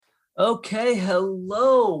Okay,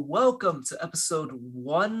 hello. Welcome to episode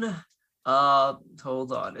one.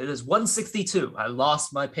 Hold on. It is 162. I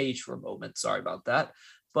lost my page for a moment. Sorry about that.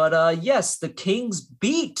 But yes, the Kings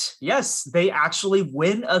beat. Yes, they actually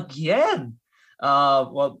win again.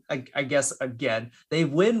 I guess again. They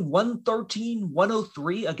win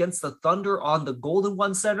 113-103 against the Thunder on the Golden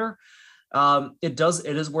One Center. It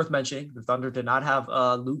is worth mentioning the Thunder did not have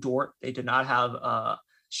Lou Dort. They did not have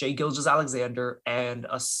Shea Gilgeous-Alexander, and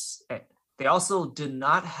they also did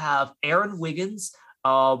not have Aaron Wiggins.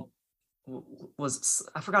 I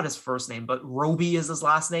forgot his first name, but Roby is his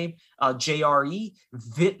last name. JRE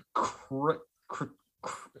Vit Krause.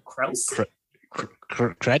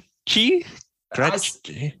 Kretchy? I'll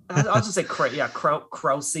just say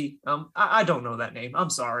Krause. I don't know that name. I'm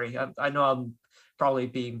sorry. I know I'm probably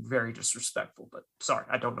being very disrespectful, but sorry,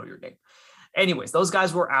 I don't know your name. Anyways, those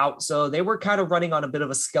guys were out, so they were kind of running on a bit of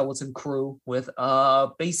a skeleton crew with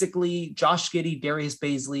basically Josh Giddey, Darius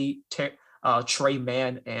Baisley, Trey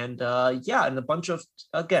Mann, and a bunch of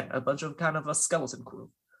kind of a skeleton crew.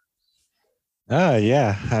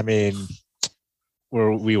 Yeah. I mean,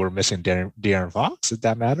 we were missing De'Aaron Fox, if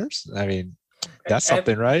that matters. I mean, that's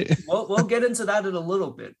something, right? We'll get into that in a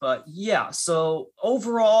little bit, but yeah. So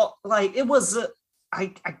overall, like it was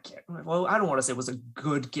I don't want to say it was a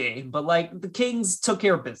good game, but like the Kings took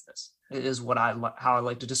care of business is how I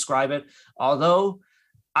like to describe it. Although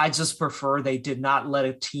I just prefer they did not let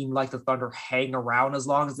a team like the Thunder hang around as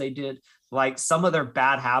long as they did. Like some of their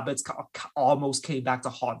bad habits almost came back to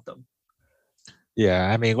haunt them. Yeah,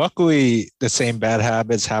 I mean, luckily the same bad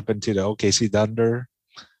habits happened to the OKC Thunder,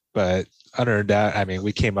 but other than that, I mean,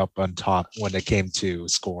 we came up on top when it came to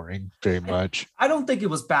scoring pretty much. I don't think it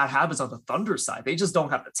was bad habits on the Thunder side. They just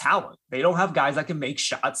don't have the talent. They don't have guys that can make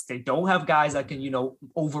shots. They don't have guys that can,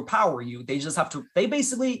 overpower you. They just have to, they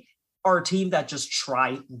basically are a team that just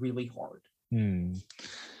try really hard.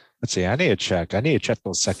 Let's see. I need to check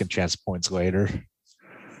those second chance points later.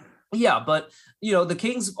 Yeah, but, the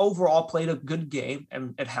Kings overall played a good game,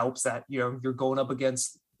 and it helps that, you're going up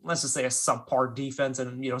against, let's just say, a subpar defense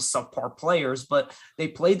and subpar players, but they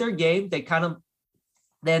played their game. They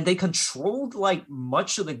they controlled like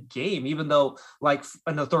much of the game, even though like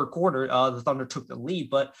in the third quarter the Thunder took the lead,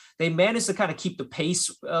 but they managed to kind of keep the pace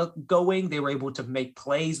going. They were able to make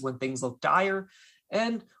plays when things looked dire,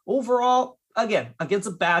 and overall, again, against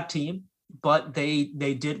a bad team, but they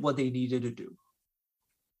did what they needed to do.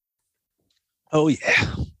 Oh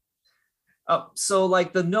yeah. So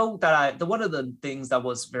like one of the things that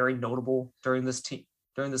was very notable during this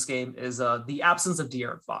game is the absence of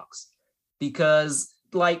De'Aaron Fox, because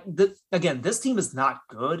like this team is not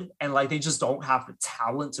good, and like they just don't have the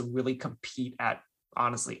talent to really compete at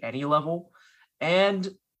honestly any level, and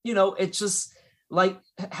it's just like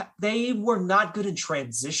they were not good in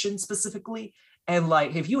transition specifically. And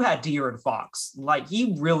like if you had De'Aaron Fox, like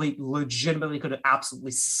he really legitimately could have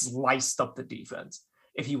absolutely sliced up the defense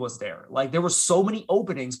if he was there. Like there were so many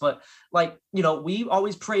openings, but like, we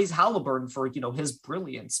always praise Halliburton for, his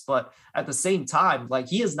brilliance, but at the same time, like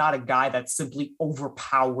he is not a guy that simply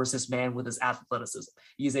overpowers his man with his athleticism.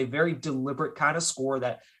 He is a very deliberate kind of scorer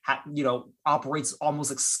that, operates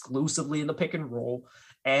almost exclusively in the pick and roll.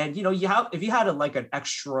 And, if you had an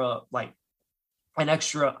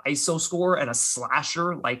extra ISO scorer and a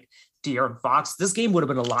slasher like De'Aaron Fox, this game would have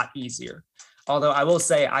been a lot easier. Although I will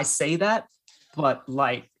say, that, but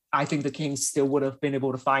like I think the Kings still would have been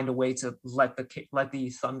able to find a way to let the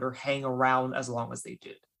Thunder hang around as long as they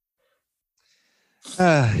did.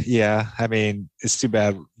 Yeah, I mean, it's too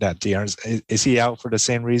bad that De'Aaron's is he out for the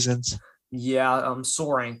same reasons? Yeah,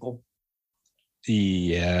 sore ankle.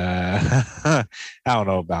 Yeah, I don't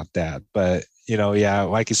know about that, but yeah,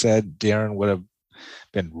 like you said, De'Aaron would have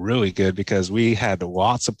been really good because we had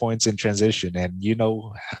lots of points in transition, and you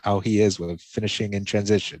know how he is with finishing in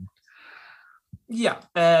transition. Yeah,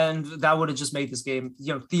 and that would have just made this game,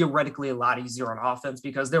 theoretically a lot easier on offense,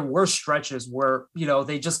 because there were stretches where,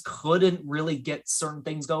 they just couldn't really get certain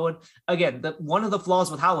things going. Again, one of the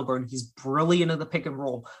flaws with Halliburton, he's brilliant in the pick and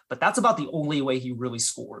roll, but that's about the only way he really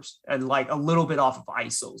scores, and like a little bit off of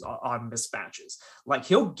ISOs on mismatches. Like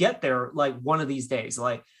he'll get there like one of these days.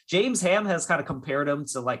 Like James Ham has kind of compared him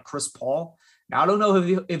to like Chris Paul. Now, I don't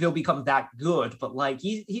know if he'll become that good, but like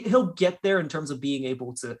he'll get there in terms of being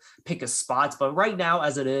able to pick his spots. But right now,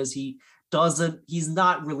 as it is, he's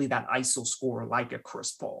not really that ISO scorer like a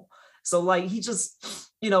Chris Paul. So like he just,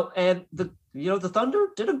 and the Thunder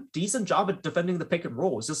did a decent job at defending the pick and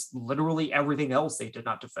roll. It's just literally everything else they did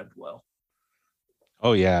not defend well.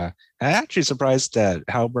 Oh yeah, I'm actually surprised that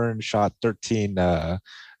Halburn shot 13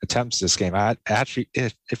 attempts this game. I actually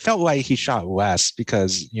it felt like he shot less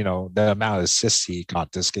because the amount of assists he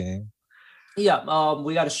got this game. Yeah,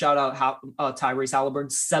 we got to shout out Tyrese Halliburton,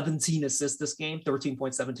 17 assists this game,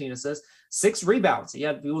 13.17 assists, 6 rebounds. He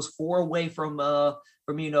was 4 away from a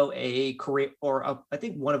career, or I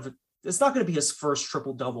think one of it's not going to be his first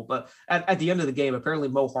triple double, but at the end of the game, apparently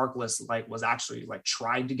Mo Harkless was actually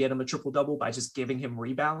trying to get him a triple double by just giving him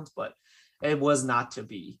rebounds, but it was not to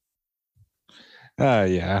be.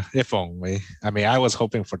 Yeah, if only. I mean, I was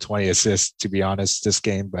hoping for 20 assists, to be honest, this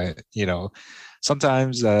game, but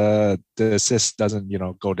sometimes the assist doesn't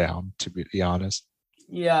go down, to be honest.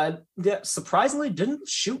 Yeah, surprisingly didn't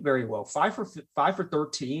shoot very well. 5 for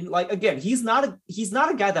 13. Again, he's not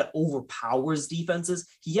a guy that overpowers defenses.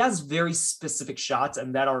 He has very specific shots,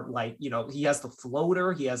 and that are he has the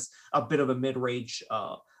floater, he has a bit of a mid-range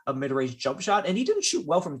jump shot, and he didn't shoot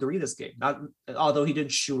well from 3 this game. Not although he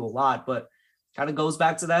didn't shoot a lot, but kind of goes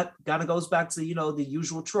back to the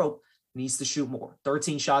usual trope. Needs to shoot more.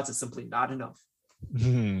 13 shots is simply not enough.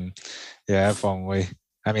 Yeah, if only.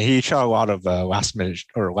 I mean, he shot a lot of last minute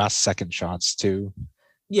or last second shots too.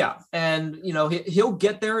 Yeah, and he'll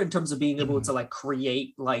get there in terms of being able to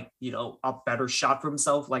create a better shot for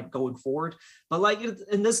himself going forward. But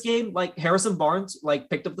in this game, Harrison Barnes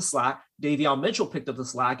picked up the slack. Davion Mitchell picked up the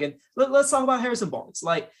slack, and let's talk about Harrison Barnes.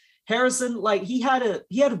 Harrison, he had a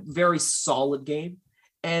very solid game,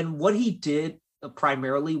 and what he did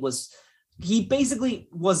primarily was he basically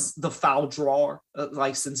was the foul drawer.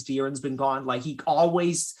 Since De'Aaron's been gone, he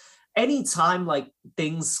always, anytime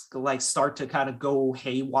things start to kind of go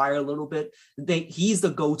haywire a little bit, he's the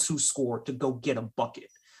go-to scorer to go get a bucket.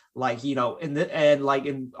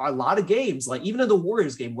 In a lot of games, even in the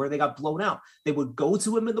Warriors game where they got blown out, they would go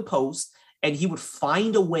to him in the post, and he would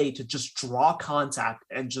find a way to just draw contact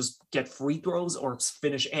and just get free throws or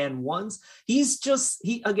finish and ones. He is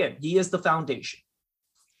the foundation.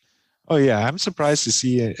 Oh yeah, I'm surprised to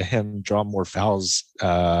see him draw more fouls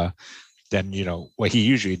than what he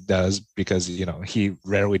usually does, because he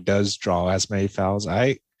rarely does draw as many fouls.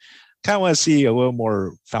 I kind of want to see a little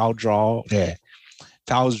more fouls drawn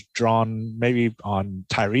maybe on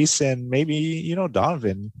Tyrese and maybe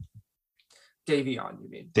Donovan. Davion, you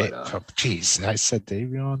mean? Jeez, I said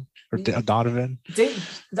Davion or Donovan.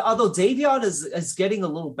 Although Davion is getting a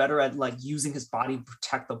little better at using his body to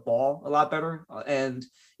protect the ball a lot better, and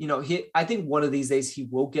I think one of these days he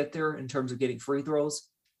will get there in terms of getting free throws.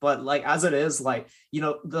 But as it is,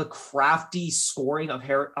 the crafty scoring of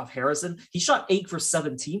Harrison, he shot 8 for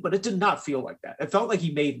 17, but it did not feel like that. It felt like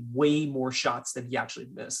he made way more shots than he actually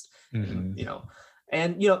missed. Mm-hmm.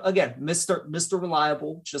 And again, Mr.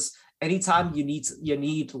 Reliable. Just anytime you need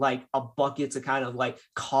a bucket to kind of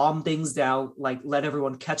calm things down, let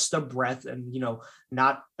everyone catch their breath and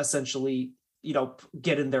not essentially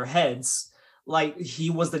get in their heads. He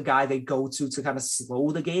was the guy they go to kind of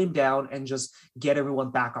slow the game down and just get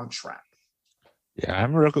everyone back on track. Yeah,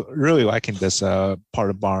 I'm really liking this part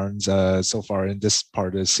of Barnes so far in this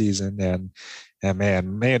part of the season, and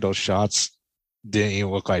man, those shots didn't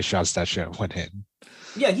even look like shots that should have went in.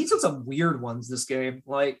 Yeah, he took some weird ones this game,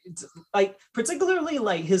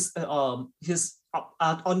 particularly his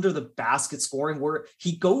under the basket scoring, where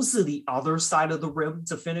he goes to the other side of the rim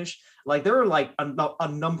to finish. There are a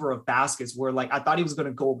number of baskets where I thought he was going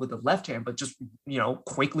to go with the left hand, but just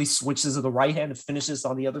quickly switches to the right hand and finishes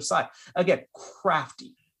on the other side. Again,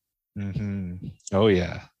 crafty. Mm-hmm. Oh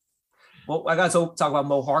yeah. Well, I got to talk about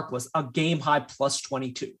Mo Harkless, a game high plus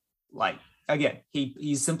 22. Again,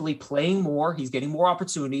 he's simply playing more, he's getting more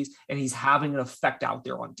opportunities, and he's having an effect out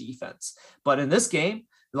there on defense. But in this game,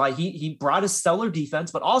 he brought a stellar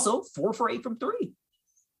defense, but also 4 for 8 from 3.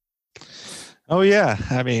 Oh yeah,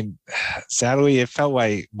 I mean, sadly, it felt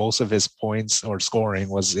like most of his points or scoring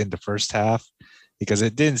was in the first half, because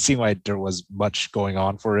it didn't seem like there was much going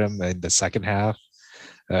on for him in the second half.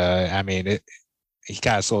 I mean, he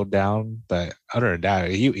kind of slowed down, but other than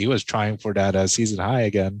that, he was trying for that season high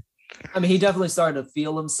again. I mean, he definitely started to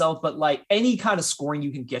feel himself, but any kind of scoring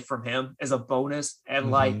you can get from him is a bonus. And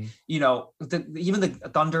even the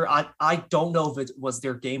Thunder, I don't know if it was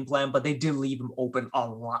their game plan, but they did leave him open a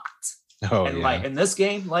lot. Oh, and yeah. In this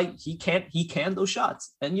game, he can those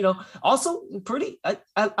shots. And also pretty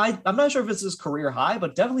I'm not sure if it's his career high,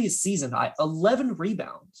 but definitely his season high, 11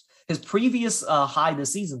 rebounds. His previous high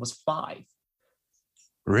this season was 5.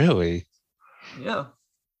 Really? Yeah.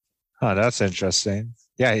 Oh, that's interesting.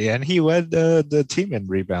 Yeah, and he led the team in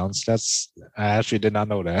rebounds. I actually did not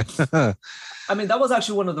know that. I mean, that was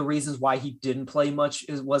actually one of the reasons why he didn't play much.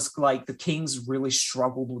 Was the Kings really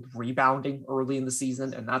struggled with rebounding early in the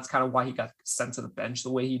season, and that's kind of why he got sent to the bench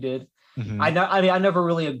the way he did. Mhm. I mean, I never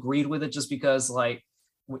really agreed with it just because like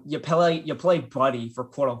you play Buddy for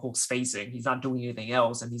quote unquote spacing. He's not doing anything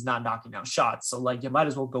else and he's not knocking down shots. So like you might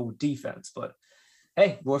as well go with defense. But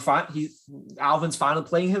hey, we're fine. Alvin's finally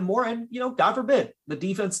playing him more, and God forbid the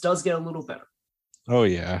defense does get a little better. Oh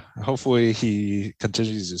yeah. Hopefully he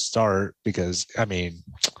continues to start because I mean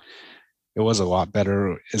it was a lot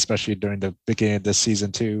better, especially during the beginning of this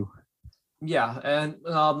season too. Yeah, and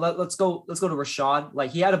let's go to Rashad. Like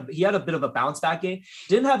he had a bit of a bounce back game.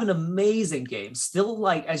 Didn't have an amazing game. Still,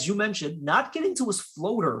 like as you mentioned, not getting to his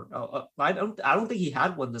floater. I don't think he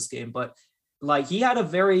had one this game, but like he had a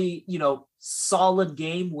very solid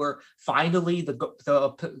game where finally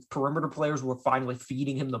the perimeter players were finally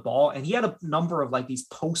feeding him the ball, and he had a number of like these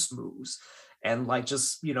post moves and like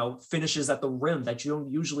just finishes at the rim that you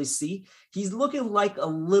don't usually see. He's looking like a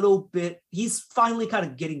little bit, he's finally kind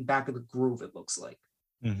of getting back in the groove, it looks like.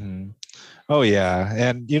 Mm-hmm. Oh yeah,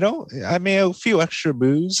 and I mean a few extra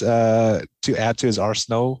moves to add to his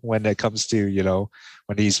arsenal when it comes to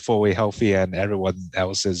when he's fully healthy and everyone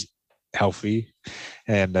else is healthy,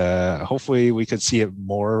 and hopefully we could see it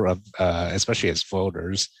more of especially his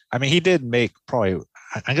floaters. I mean, he did make probably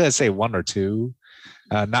I'm gonna say one or two,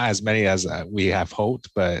 not as many as we have hoped,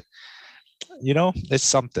 but it's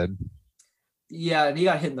something. Yeah, and he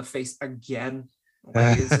got hit in the face again.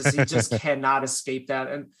 Like it's just he just cannot escape that.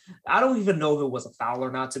 And I don't even know if it was a foul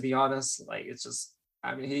or not, to be honest. Like it's just,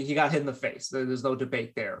 I mean, he got hit in the face. There's no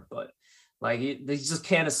debate there, but like he just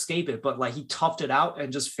can't escape it. But like he toughed it out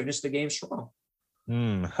and just finished the game strong.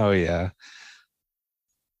 Oh yeah.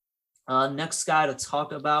 Next guy to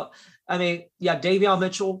talk about. I mean, yeah, Davion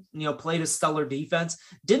Mitchell, played a stellar defense.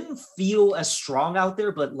 Didn't feel as strong out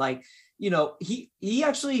there, but like, he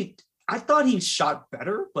actually, I thought he shot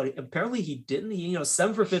better, but apparently he didn't. He,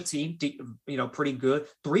 7 for 15, pretty good.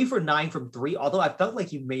 3 for 9 from 3, although I felt like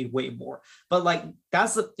he made way more. But like,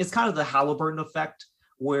 it's kind of the Halliburton effect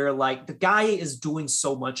where like the guy is doing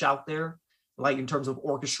so much out there, like in terms of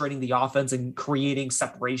orchestrating the offense and creating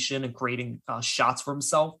separation and creating shots for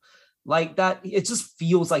himself. Like that, it just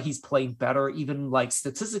feels like he's playing better. Even like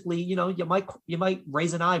statistically, you might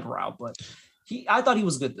raise an eyebrow, but I thought he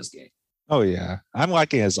was good this game. Oh yeah, I'm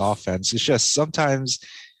liking his offense. It's just sometimes,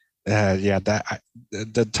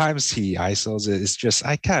 the times he isos it, it's just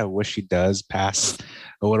I kind of wish he does pass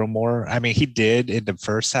a little more. I mean, he did in the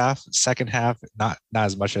first half, second half, not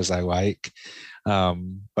as much as I like. But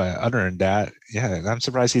other than that, yeah, I'm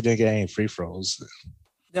surprised he didn't get any free throws.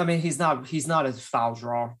 I mean, he's not a foul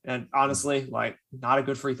draw, and honestly, like not a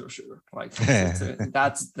good free throw shooter. Like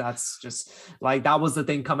that's just like that was the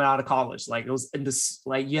thing coming out of college. Like it was in this,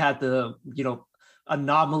 like you had the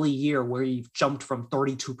anomaly year where he jumped from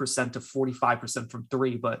 32% to 45% from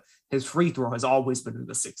three, but his free throw has always been in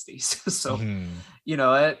the 60s. So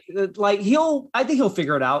like I think he'll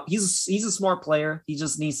figure it out. He's a smart player. He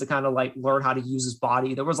just needs to kind of like learn how to use his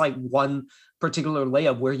body. There was like one particular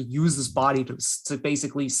layup where he used his body to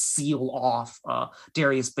basically seal off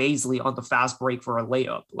Darius Baisley on the fast break for a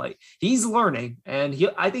layup. Like he's learning, and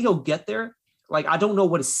I think he'll get there. Like I don't know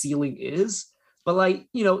what his ceiling is, but like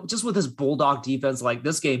just with his bulldog defense, like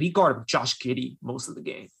this game, he guarded Josh Giddey most of the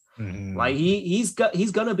game. Mm-hmm. Like he's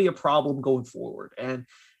gonna be a problem going forward, and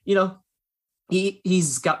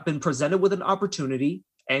he's been presented with an opportunity,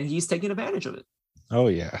 and he's taking advantage of it. Oh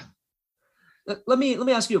yeah. Let me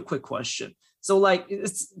ask you a quick question. So like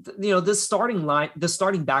it's this starting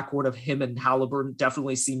backcourt of him and Halliburton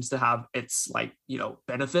definitely seems to have its like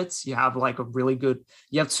benefits. You have like you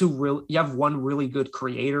have one really good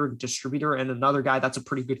creator and distributor and another guy that's a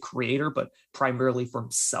pretty good creator but primarily for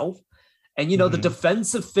himself. And the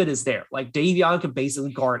defensive fit is there. Like Davion can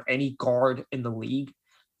basically guard any guard in the league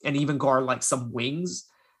and even guard like some wings.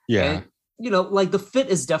 Yeah. And like the fit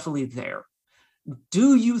is definitely there.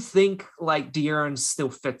 Do you think like De'Aaron still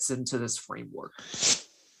fits into this framework?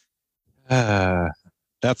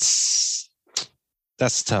 That's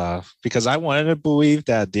tough because I wanted to believe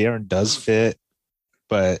that De'Aaron does fit,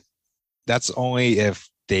 but that's only if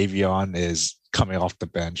Davion is coming off the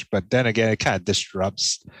bench. But then again, it kind of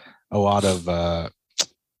disrupts a lot of, I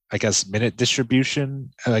guess, minute distribution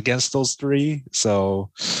against those three. So,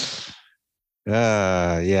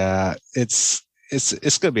 yeah, it's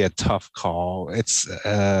gonna be a tough call. It's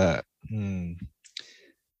I don't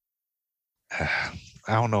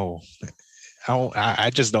know.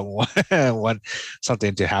 I just don't want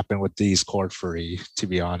something to happen with these core three, to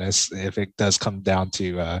be honest, if it does come down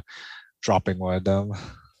to dropping one of them.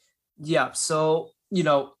 Yeah. So,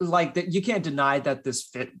 like you can't deny that this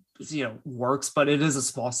fit, works, but it is a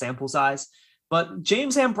small sample size. But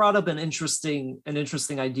James Ham brought up an interesting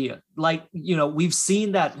idea. Like, we've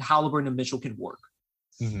seen that Halliburton and Mitchell can work,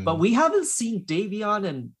 but we haven't seen Davion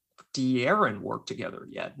and De'Aaron work together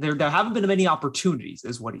yet. There haven't been many opportunities,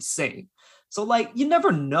 is what he's saying. So, like, you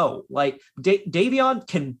never know. Like, Davion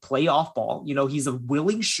can play off ball. He's a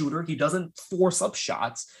willing shooter. He doesn't force up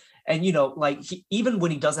shots. And, even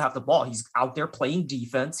when he doesn't have the ball, he's out there playing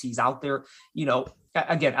defense. He's out there,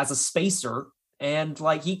 again, as a spacer. And,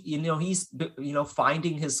 like, he's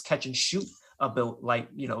finding his catch and shoot ability,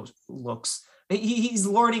 looks. He's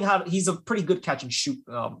learning he's a pretty good catch and shoot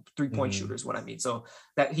 3-point shooter is what I mean. So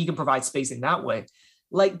that he can provide spacing that way.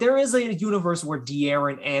 Like, there is a universe where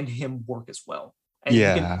De'Aaron and him work as well. And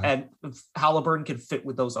and Halliburton can fit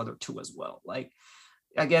with those other two as well. Like,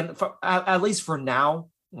 again, at least for now,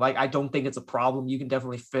 like, I don't think it's a problem. You can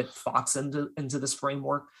definitely fit Fox into this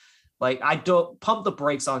framework. Like, I don't pump the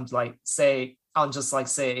brakes on saying,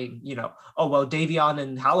 oh, well, Davion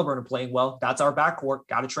and Halliburton are playing well. That's our backcourt.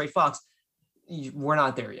 Got to trade Fox. We're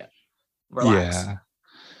not there yet. Relax.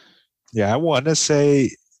 Yeah. I want to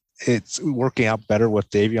say it's working out better with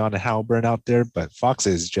Davion and Halliburton out there, but Fox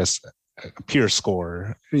is just a pure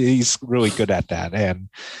scorer. He's really good at that. And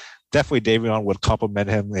definitely Davion would compliment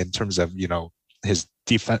him in terms of, his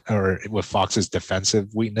defense or with Fox's defensive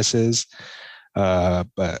weaknesses. But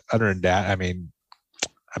other than that, I mean,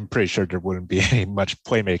 I'm pretty sure there wouldn't be any much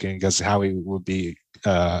playmaking because Howie would be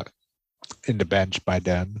in the bench by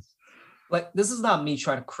then. Like, this is not me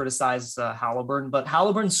trying to criticize Halliburton, but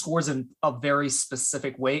Halliburton scores in a very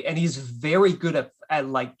specific way, and he's very good at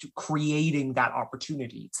like creating that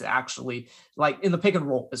opportunity to actually, like, in the pick and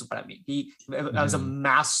roll is what I mean. He is a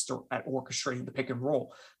master at orchestrating the pick and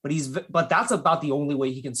roll, but that's about the only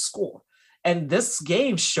way he can score. And this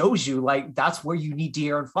game shows you, like, that's where you need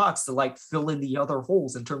De'Aaron Fox to, like, fill in the other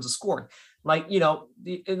holes in terms of scoring. Like,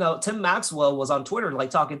 Tim Maxwell was on Twitter, like,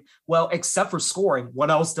 talking, well, except for scoring, what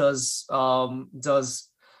else does De'Aaron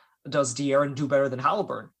do better than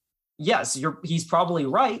Halliburton? Yes, he's probabably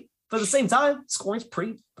right. But at the same time, scoring's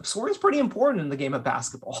pretty important in the game of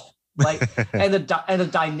basketball. Like, and the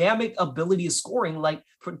dynamic ability of scoring, like,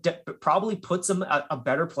 probably puts him a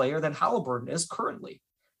better player than Halliburton is currently.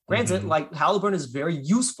 Granted, like, Halliburton is very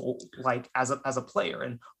useful, like, as a player,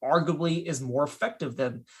 and arguably is more effective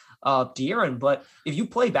than De'Aaron. But if you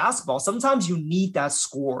play basketball, sometimes you need that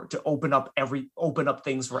score to open up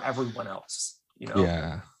things for everyone else.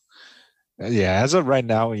 Yeah. As of right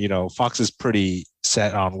now, Fox is pretty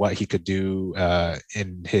set on what he could do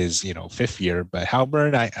in his fifth year. But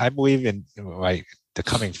Halliburton, I believe in like the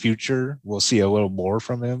coming future, we'll see a little more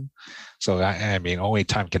from him. So I mean, only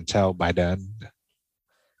time can tell by then.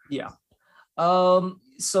 Yeah.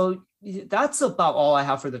 So that's about all I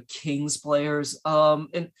have for the Kings players.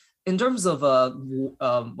 In terms of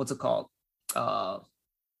what's it called?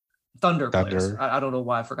 Thunder players. I don't know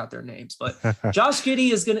why I forgot their names, but Josh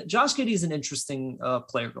Giddey is an interesting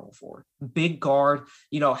player going forward. Big guard,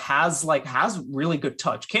 has really good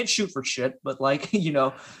touch. Can't shoot for shit, but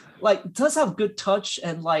does have good touch,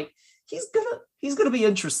 and like he's gonna be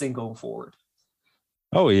interesting going forward.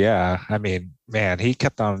 Oh, yeah. I mean, man, he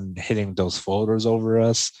kept on hitting those floaters over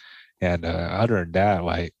us. And other than that,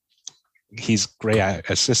 like, he's great at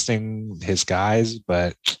assisting his guys.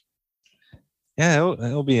 But, yeah,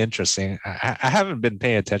 it'll be interesting. I haven't been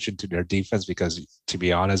paying attention to their defense because, to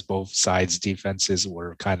be honest, both sides' defenses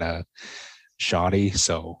were kind of shoddy.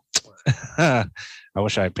 So I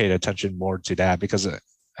wish I paid attention more to that because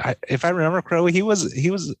if I remember correctly, he was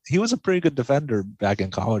a pretty good defender back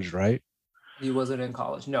in college, right? He wasn't in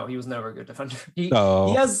college. No, he was never a good defender. He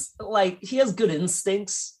has good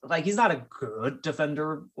instincts. Like, he's not a good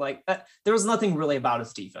defender. Like, there was nothing really about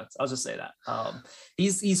his defense. I'll just say that.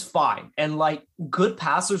 He's fine. And like, good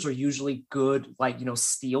passers are usually good, like,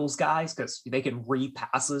 steals guys because they can read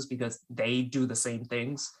passes because they do the same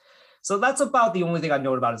things. So that's about the only thing I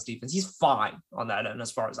know about his defense. He's fine on that end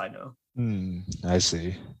as far as I know. I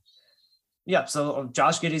see. Yeah, so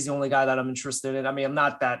Josh Giddey's the only guy that I'm interested in. I mean, I'm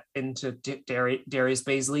not that into Darius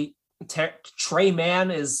Bazley. Trey Mann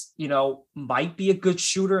is, might be a good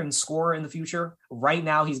shooter and scorer in the future. Right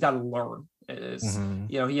now, he's got to learn.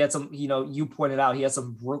 He had some, you pointed out, he has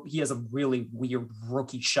some really weird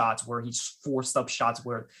rookie shots where he's forced up shots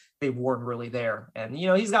where they weren't really there. And,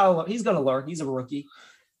 he's going to learn. He's a rookie.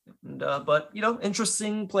 And, but,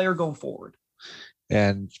 interesting player going forward.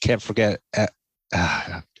 And can't forget,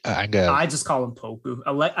 I just call him Poku.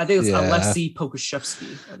 I think it's Alexei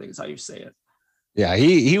Pokushevsky. I think is how you say it. Yeah,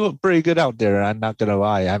 he was pretty good out there. I'm not gonna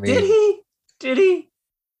lie. I mean, did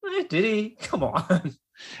he? Come on.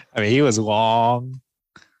 I mean, he was long.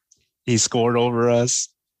 He scored over us.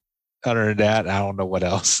 Other than that, I don't know what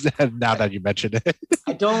else. Now that you mentioned it.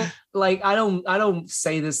 I don't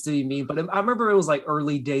say this to be mean, but I remember it was like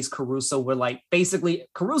early days Caruso where like basically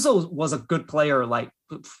Caruso was a good player like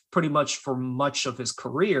pretty much for much of his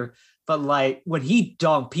career. But like when he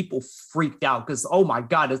dunked, people freaked out because, oh my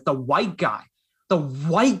God, it's the white guy. The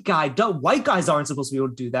white guy. White guys aren't supposed to be able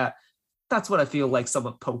to do that. That's what I feel like some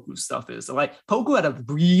of Poku's stuff is. So like Poku had a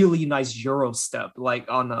really nice Euro step, like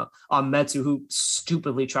on Metsu, who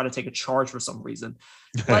stupidly tried to take a charge for some reason.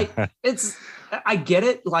 Like I get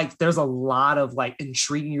it. Like there's a lot of like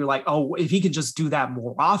intriguing. You're like, oh, if he can just do that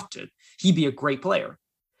more often, he'd be a great player.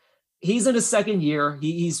 He's in his second year.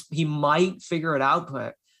 He might figure it out,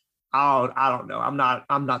 but I don't know. I'm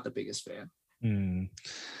not the biggest fan.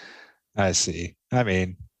 I see. I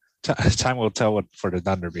mean, time will tell what for the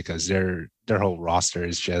Thunder because their whole roster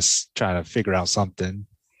is just trying to figure out something.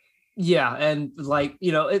 Yeah, and like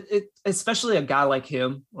it especially a guy like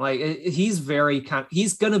him, like he's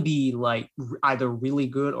he's gonna be like either really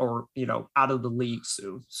good or out of the league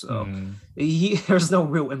soon. So there's no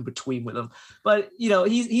real in between with him. But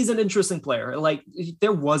he's an interesting player. Like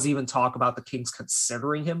there was even talk about the Kings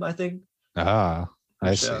considering him. I think.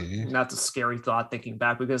 I see. That's a scary thought thinking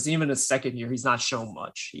back because even his second year, he's not shown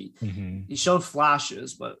much. He showed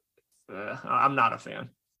flashes, but I'm not a fan.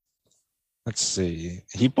 Let's see.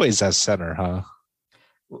 He plays as center, huh?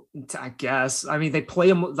 I guess. I mean, they play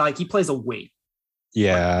him like he plays a wing.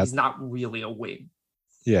 Yeah. He's not really a wing.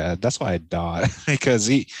 Yeah, that's why I thought because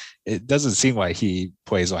it doesn't seem like he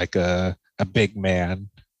plays like a big man.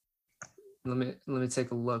 Let me take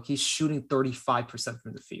a look. He's shooting 35%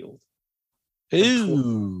 from the field.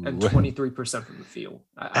 Ooh. And 23% from the field.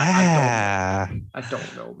 I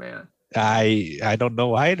don't know, man. I don't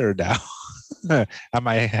know either now. I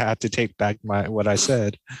might have to take back what I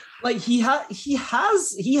said. Like he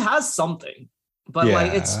has something, but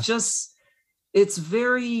like it's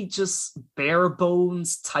very just bare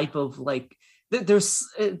bones type of like there's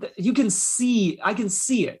I can see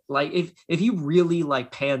it. Like if he really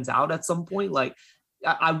like pans out at some point, like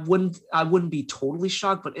I wouldn't be totally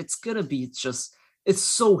shocked, but it's gonna be it's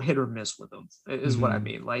so hit or miss with him is what I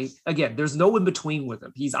mean. Like again, there's no in between with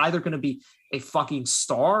him. He's either gonna be a fucking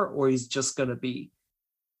star or he's just gonna be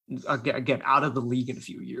again out of the league in a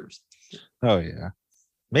few years. Oh yeah,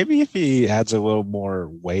 maybe if he adds a little more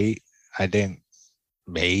weight, I think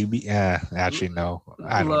maybe. Actually no,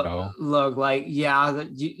 I don't know. Look, like yeah,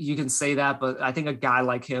 you can say that, but I think a guy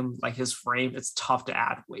like him, like his frame, it's tough to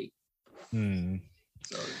add weight.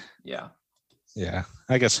 So yeah.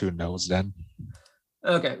 I guess who knows then.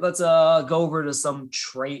 Okay, let's go over to some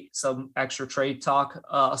extra trade talk.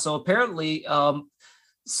 So apparently,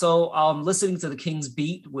 listening to the Kings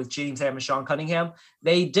Beat with James Ham and Sean Cunningham,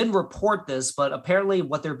 they didn't report this, but apparently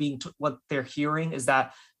what they're hearing is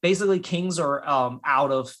that basically Kings are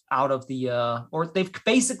out of the or they've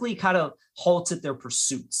basically kind of halted their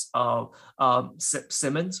pursuits of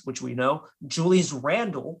Simmons, which we know, Julius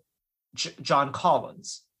Randle, John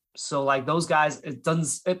Collins. So like those guys,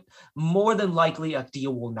 more than likely a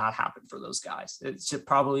deal will not happen for those guys. It's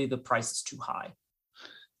probably the price is too high.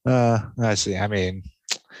 I see. I mean,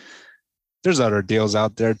 there's other deals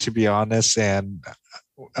out there, to be honest. And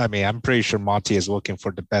I mean, I'm pretty sure Monty is looking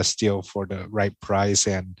for the best deal for the right price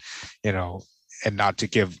and not to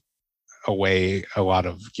give away a lot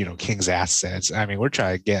of, King's assets. I mean, we're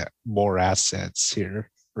trying to get more assets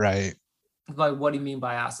here, right? Like, what do you mean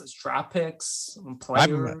by assets? Draft picks,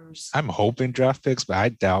 players? I'm hoping draft picks, but I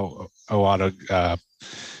doubt a lot of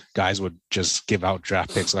guys would just give out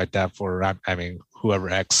draft picks like that for, I mean, whoever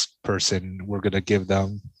X person we're going to give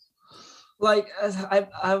them. Like, I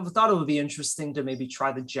thought it would be interesting to maybe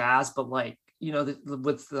try the Jazz, but like,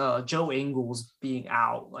 with Joe Ingles being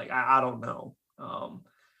out, like, I don't know.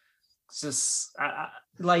 It's just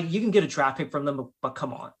like you can get a draft pick from them, but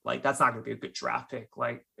come on, like that's not going to be a good draft pick.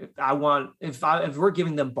 Like if we're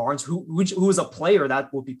giving them Barnes, who is a player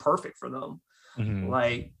that would be perfect for them.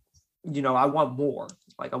 Like, I want more.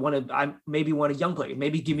 Like I maybe want a young player.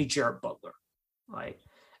 Maybe give me Jared Butler, like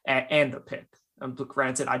and a pick.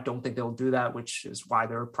 Granted, I don't think they'll do that, which is why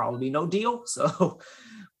there'll probably be no deal. So,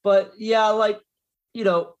 but yeah, like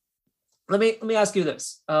let me ask you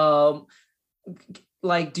this.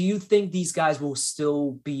 Like, do you think these guys will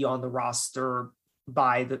still be on the roster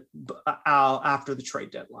by after the trade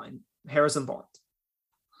deadline? Harrison Barnes.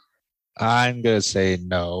 I'm gonna say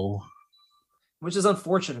no, which is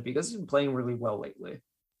unfortunate because he's been playing really well lately.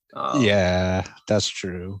 Yeah, that's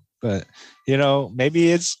true. But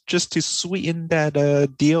maybe it's just to sweeten that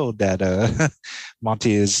deal that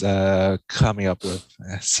Monty is coming up with.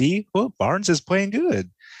 See, Barnes is playing good.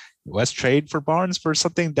 let's trade for Barnes for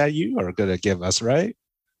something that you are gonna give us, right?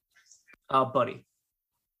 Buddy.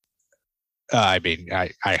 I mean,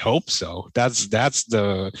 I hope so. That's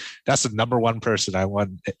the number one person I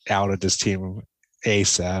want out of this team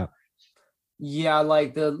ASAP. Yeah,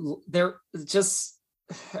 like they're just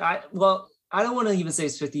I don't want to even say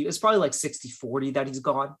it's 50. It's probably like 60-40 that he's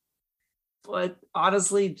gone. But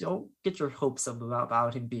honestly, don't get your hopes up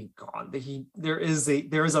about him being gone. There is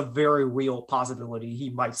a very real possibility he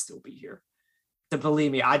might still be here. To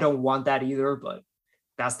believe me, I don't want that either, but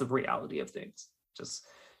that's the reality of things. Just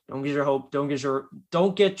don't get your hope.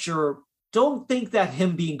 Don't think that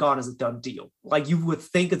him being gone is a done deal. Like you would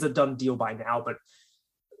think it's a done deal by now, but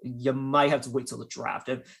you might have to wait till the draft.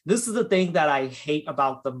 And this is the thing that I hate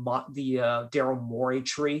about the Daryl Morey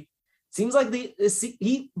tree. Seems like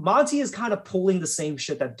Monty is kind of pulling the same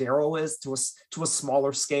shit that Daryl is to a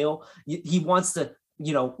smaller scale. He wants to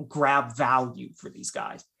grab value for these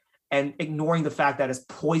guys, and ignoring the fact that it's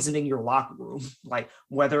poisoning your locker room, like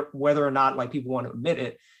whether or not like people want to admit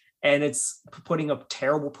it, and it's putting a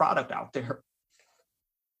terrible product out there.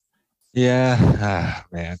 Yeah,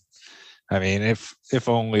 man. I mean, if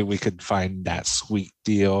only we could find that sweet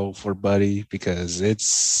deal for Buddy, because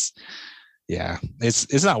it's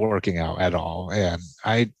not working out at all, and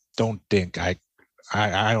I don't think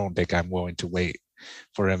I'm willing to wait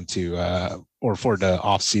for him to or for the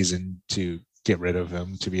off season to get rid of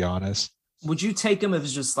him, to be honest. Would you take him if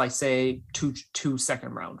it's just like say two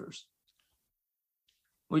second rounders?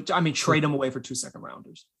 Which I mean, trade him away for 2 second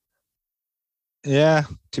rounders. Yeah,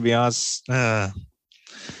 to be honest, man,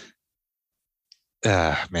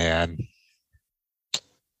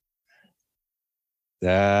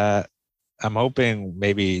 that I'm hoping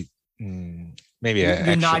maybe you're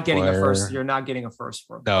not getting player. a first. You're not getting a first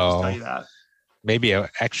for him. No, I'll just tell you that. Maybe an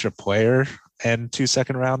extra player and 2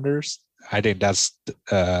 second rounders. I think that's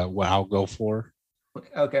what I'll go for.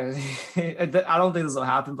 Okay, I don't think this will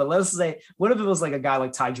happen. But let's say, what if it was like a guy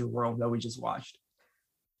like Ty Jerome that we just watched?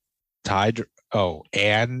 And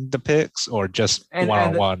the picks, or just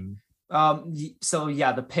one-on-one? So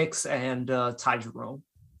yeah, the picks and Ty Jerome.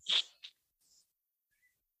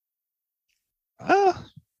 I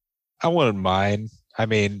wouldn't mind. I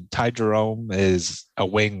mean, Ty Jerome is a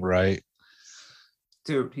wing, right?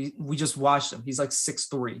 Dude, we just watched him. He's like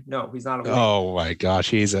 6'3". No, he's not a wing. Oh my gosh,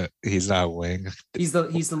 he's not a wing. He's the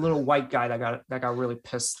little white guy that got really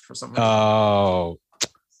pissed for some reason. Oh,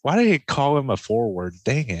 why did he call him a forward?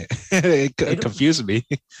 Dang it. It confused me.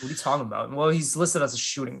 What are you talking about? Well, he's listed as a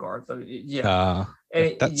shooting guard, but yeah.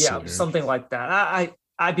 Weird. Something like that.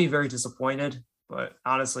 I'd be very disappointed, but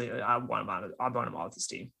honestly, I want him off this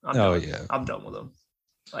team. I'm done with him.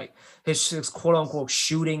 Like his quote unquote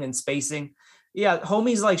shooting and spacing. Yeah,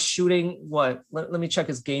 homie's like shooting what? Let me check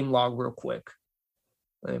his game log real quick.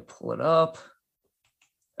 Let me pull it up.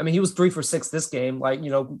 I mean, he was 3 for 6 this game. Like,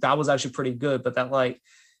 that was actually pretty good, but that like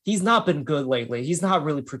he's not been good lately. He's not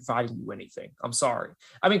really providing you anything. I'm sorry.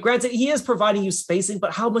 I mean, granted, he is providing you spacing,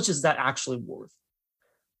 but how much is that actually worth?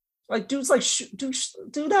 Like, dude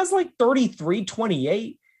has like 33,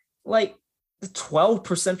 28, like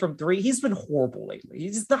 12% from 3. He's been horrible lately.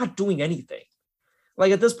 He's not doing anything.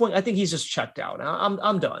 Like at this point, I think he's just checked out.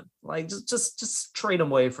 I'm done. Like just trade him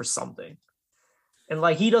away for something. And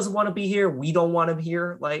like he doesn't want to be here. We don't want him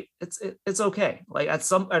here. Like it's okay. Like at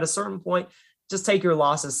a certain point, just take your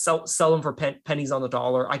losses. Sell him for pennies on the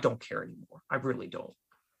dollar. I don't care anymore. I really don't.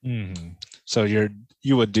 Mm-hmm. So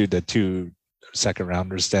you would do the 2 second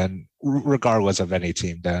rounders then, regardless of any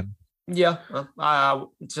team then. Yeah,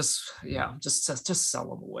 just sell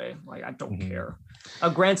them away. Like I don't care.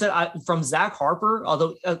 Granted, from Zach Harper,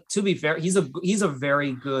 although to be fair, he has a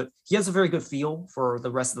very good feel for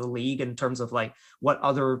the rest of the league in terms of like what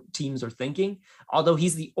other teams are thinking. Although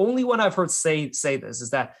he's the only one I've heard say this, is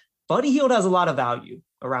that Buddy Hield has a lot of value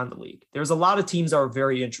around the league. There's a lot of teams that are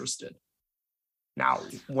very interested. Now,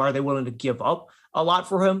 are they willing to give up a lot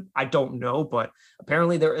for him? I don't know, but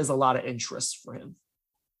apparently there is a lot of interest for him.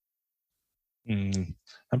 I'm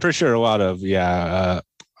pretty sure a lot of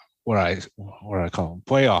what I call them,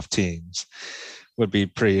 playoff teams would be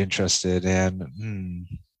pretty interested, and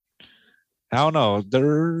I don't know.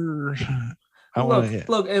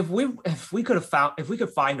 Look, if we could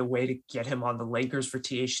find a way to get him on the Lakers for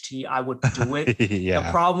THT, I would do it. Yeah.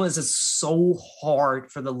 The problem is it's so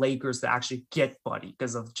hard for the Lakers to actually get Buddy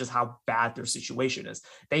because of just how bad their situation is.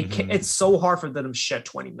 It's so hard for them to shed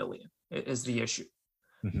 20 million is the issue.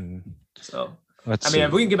 Mm-hmm. So,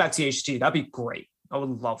 if we can get back THT, that'd be great. I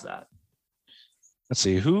would love that. Let's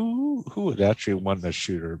see who would actually want the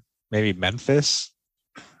shooter. Maybe Memphis.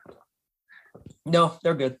 No,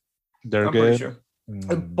 they're good. I'm good. Sure.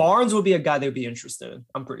 Mm, Barnes would be a guy they'd be interested in.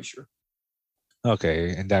 I'm pretty sure.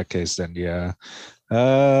 okay, in that case, then yeah.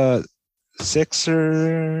 Uh,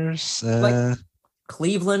 Sixers. Like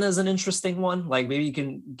Cleveland is an interesting one. Like maybe you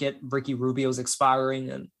can get Ricky Rubio's expiring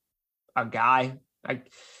and a guy.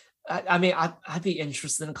 I mean, I'd be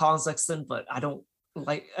interested in Colin Sexton, but I don't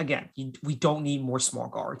like. Again, we don't need more small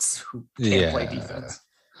guards who can't play defense.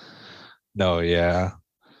 No, yeah.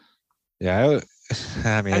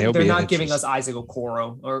 I mean, and they're not giving us Isaac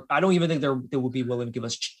Okoro, or I don't even think they would be willing to give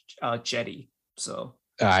us Jetty. So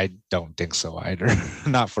I don't think so either.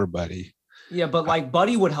 Not for Buddy. Yeah, but like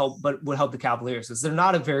Buddy would help, but would help the Cavaliers because they're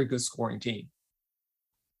not a very good scoring team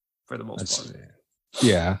for the most part.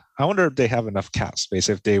 Yeah, I wonder if they have enough cap space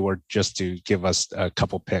if they were just to give us a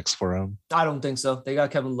couple picks for him. I don't think so. They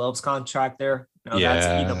got Kevin Love's contract there. No, that's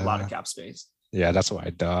eating up a lot of cap space. Yeah, that's what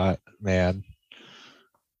I thought, man.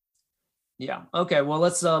 Yeah. Okay. Well,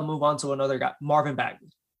 let's move on to another guy, Marvin Bagley.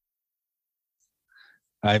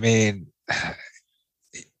 I mean,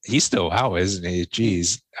 he's still out, isn't he?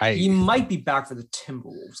 Jeez, he might be back for the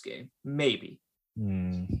Timberwolves game, maybe.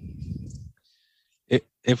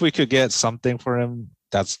 If we could get something for him,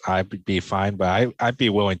 I'd be fine. But I'd be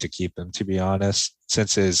willing to keep him, to be honest,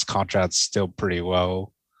 since his contract's still pretty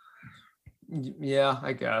low. Yeah,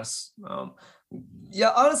 I guess.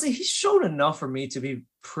 Yeah, honestly, he's shown enough for me to be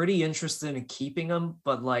pretty interested in keeping him.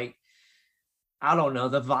 But like, I don't know,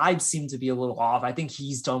 the vibes seem to be a little off. I think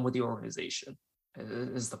he's done with the organization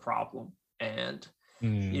is the problem. And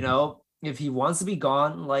you know, if he wants to be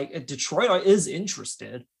gone, like Detroit is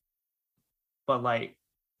interested, but like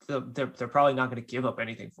they're probably not going to give up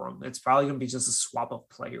anything for him. It's probably going to be just a swap of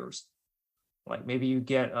players. Like maybe you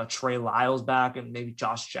get Trey Lyles back and maybe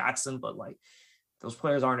Josh Jackson, but like those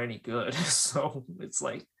players aren't any good. So it's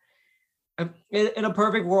like in a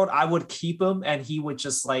perfect world, I would keep him and he would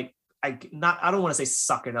just like I don't want to say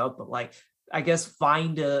suck it up, but like I guess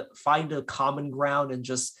find a common ground and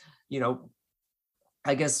just, you know,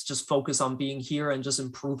 I guess just focus on being here and just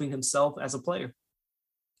improving himself as a player.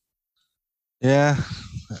 Yeah,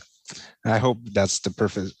 I hope that's the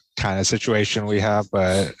perfect kind of situation we have,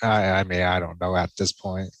 but I mean, I don't know at this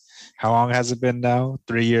point. How long has it been now?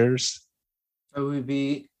 3 years? It would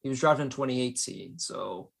be, he was drafted in 2018,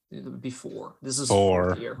 so it would be 4. This is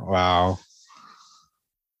 4 year. Wow.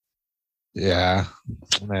 Yeah.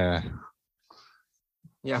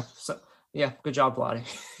 Yeah. So yeah, good job, Vlade.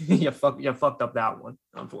 you fucked up that one,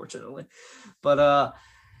 unfortunately. But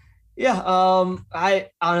I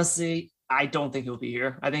honestly I don't think he'll be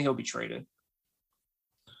here. I think he'll be traded.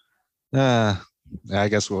 I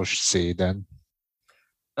guess we'll see then.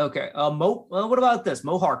 Okay. Mo. What about this?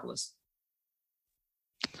 Mo Harkless.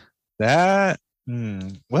 What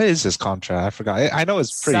is this contract? I forgot. I know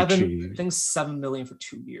it's pretty cheap. I think $7 million for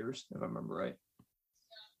 2 years, if I remember right.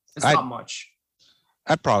 It's not much.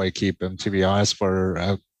 I'd probably keep him, to be honest,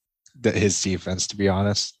 for his defense. To be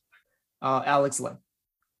honest, Alex Len.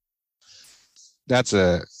 That's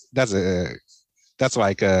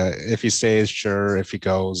like if he stays, sure. If he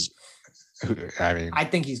goes, I mean, I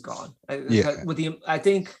think he's gone. Yeah. I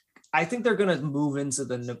think they're gonna move into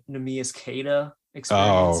the Neemias Queta Oh,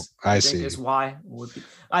 experience. I see. Is why it would be.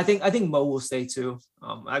 I think Mo will stay too.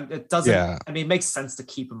 It doesn't. Yeah. I mean, it makes sense to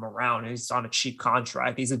keep him around. He's on a cheap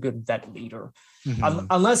contract. He's a good vet leader. Mm-hmm.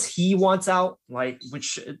 Unless he wants out, like,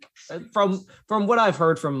 which from what I've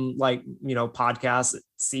heard from, like, you know, podcasts, it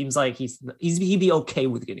seems like he'd be okay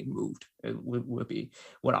with getting moved. It would be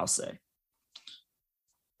what I'll say.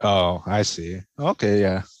 Oh, I see. Okay,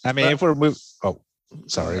 yeah. I mean, if we're moving. Oh,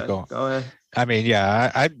 sorry. Go on. Go ahead. I mean,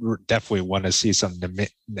 yeah, I definitely want to see some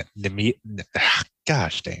Neemias.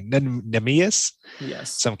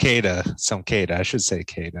 Yes. Some Queta. I should say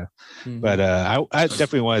Queta. Mm-hmm. But I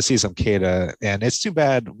definitely want to see some Queta, and it's too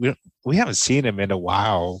bad we haven't seen him in a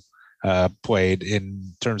while. Played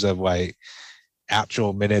in terms of like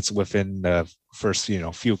actual minutes within the first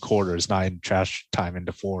few quarters, not in trash time in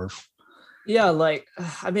the fourth. Yeah, like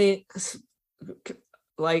I mean.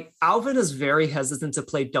 Like Alvin is very hesitant to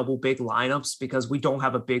play double big lineups because we don't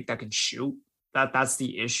have a big that can shoot. That's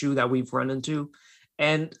the issue that we've run into.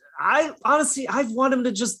 And I honestly, I want him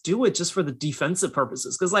to just do it just for the defensive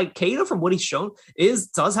purposes. Because like Queta, from what he's shown,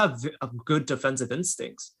 does have a good defensive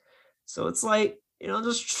instincts. So it's like,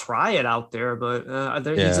 just try it out there. But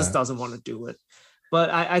he just doesn't want to do it.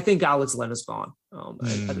 But I think Alex Len is gone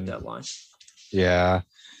at the deadline. Yeah.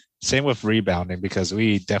 Same with rebounding, because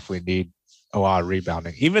we definitely need a lot of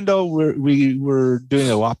rebounding, even though we were doing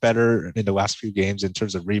a lot better in the last few games in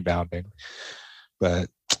terms of rebounding. But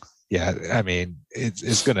yeah, I mean,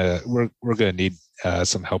 we're gonna need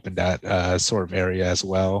some help in that sort of area as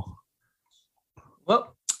well.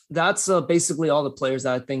 Well, that's basically all the players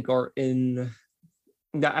that I think are in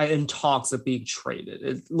talks of being traded.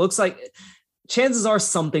 It looks like chances are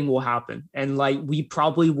something will happen, and like we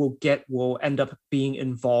probably will end up being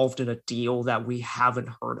involved in a deal that we haven't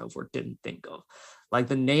heard of or didn't think of. Like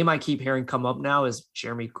the name I keep hearing come up now is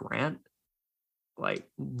Jeremy Grant. Like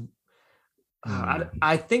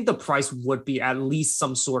I think the price would be at least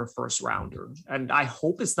some sort of first rounder, and I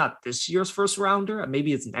hope it's not this year's first rounder.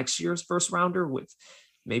 Maybe it's next year's first rounder with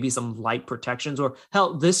maybe some light protections, or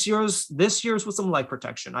hell, this year's with some light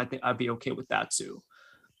protection. I think I'd be okay with that too.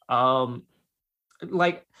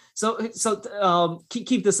 Like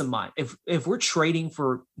keep this in mind. If we're trading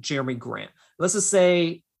for Jeremy Grant, let's just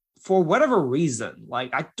say for whatever reason,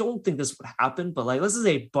 like I don't think this would happen, but like let's just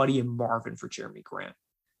say Buddy and Marvin for Jeremy Grant,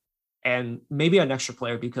 and maybe an extra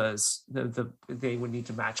player because they would need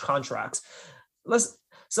to match contracts.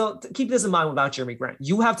 Keep this in mind without Jeremy Grant.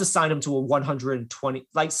 You have to sign him to a 120,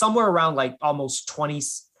 like somewhere around like almost 20,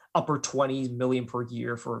 upper 20 million per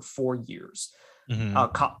year for 4 years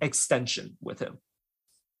extension with him.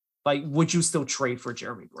 Like, would you still trade for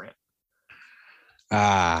Jeremy Grant?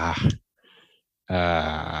 Gonna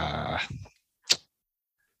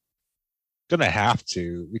have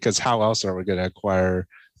to, because how else are we gonna acquire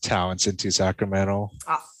talents into Sacramento?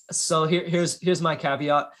 So here's my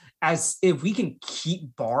caveat. As if we can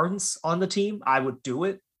keep Barnes on the team, I would do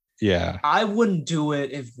it. Yeah. I wouldn't do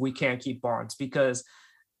it if we can't keep Barnes, because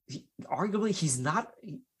arguably he's not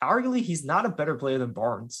a better player than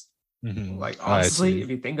Barnes. Like honestly,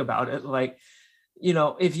 if you think about it, like, you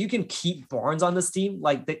know, if you can keep Barnes on this team,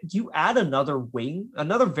 like that, you add another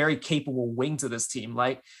very capable wing to this team.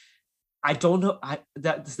 Like, I don't know.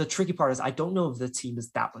 That's the tricky part is I don't know if the team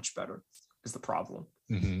is that much better is the problem.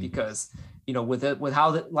 Because, you know, with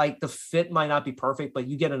how the fit might not be perfect, but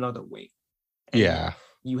you get another wing. Yeah.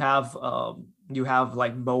 You have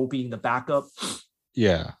like Mo being the backup.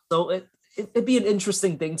 Yeah. So it'd be an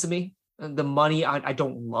interesting thing to me. And the money I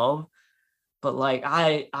don't love, but like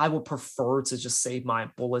I would prefer to just save my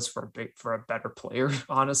bullets for a better player,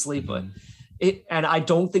 honestly. But and I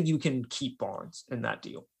don't think you can keep Barnes in that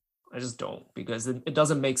deal. I just don't, because it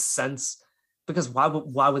doesn't make sense. Because why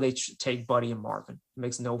would they take Buddy and Marvin? It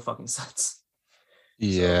makes no fucking sense.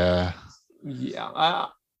 Yeah. So, yeah.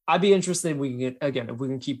 I'd be interested if we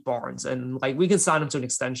can keep Barnes and like we can sign him to an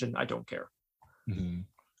extension. I don't care.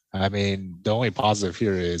 I mean, the only positive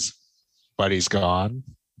here is Buddy's gone.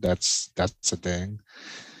 That's the thing.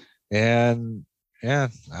 And yeah,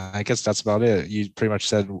 I guess that's about it. You pretty much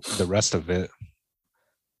said the rest of it.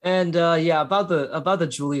 And about the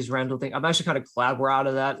Julius Randle thing, I'm actually kind of glad we're out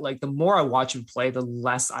of that. Like the more I watch him play, the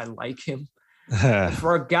less I like him.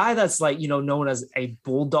 For a guy that's like, you know, known as a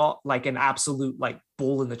bulldog, like an absolute like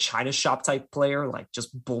bull in the china shop type player, like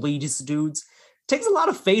just bullied his dudes, takes a lot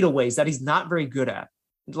of fadeaways that he's not very good at.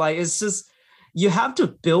 Like it's just, you have to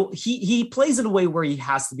build. He plays in a way where he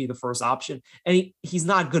has to be the first option, and he's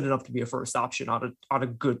not good enough to be a first option on a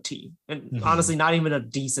good team, and honestly, not even a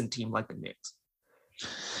decent team like the Knicks.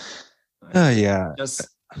 Yeah. Just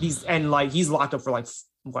he's locked up for like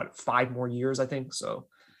what 5 more years, I think. So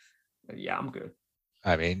yeah, I'm good.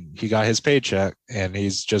 I mean, he got his paycheck and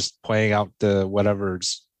he's just playing out the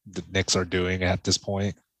whatever's the Knicks are doing at this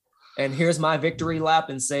point. And here's my victory lap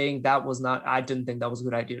in saying I didn't think that was a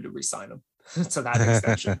good idea to re-sign him to that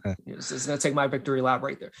extension. It's gonna take my victory lap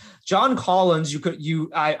right there. John Collins,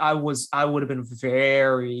 I would have been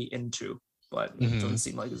very into, but it doesn't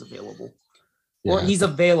seem like he's available. Yeah. Or he's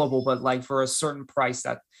available, but like for a certain price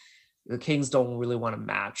that the Kings don't really want to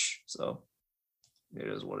match. So it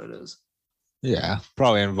is what it is. Yeah,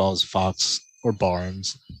 probably involves Fox or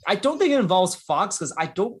Barnes. I don't think it involves Fox because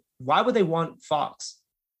why would they want Fox?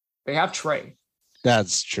 They have Trey.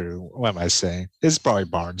 That's true. What am I saying? It's probably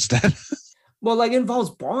Barnes then. Well, like it involves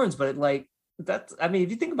Barnes, but I mean, if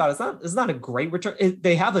you think about it, it's not a great return.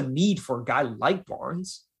 They have a need for a guy like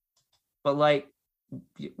Barnes, but like,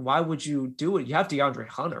 why would you do it? You have DeAndre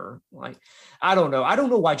Hunter. Like, I don't know. I don't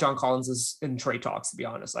know why John Collins is in trade talks, to be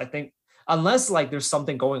honest. I think unless like there's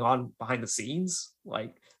something going on behind the scenes,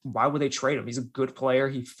 like why would they trade him? He's a good player.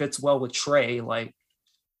 He fits well with Trey. Like,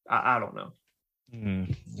 I don't know.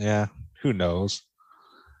 Yeah. Who knows?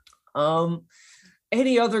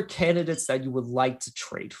 Any other candidates that you would like to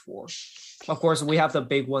trade for? Of course, we have the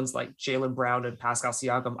big ones like Jaylen Brown and Pascal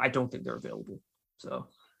Siakam. I don't think they're available. So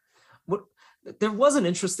there was an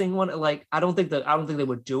interesting one. Like, I don't think they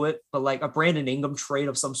would do it, but like a Brandon Ingram trade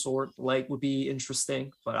of some sort, like would be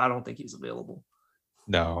interesting, but I don't think he's available.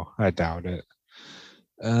 No, I doubt it.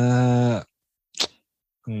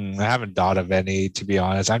 I haven't thought of any, to be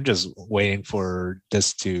honest. I'm just waiting for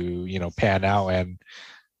this to, pan out and,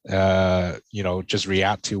 just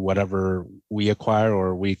react to whatever we acquire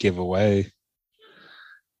or we give away.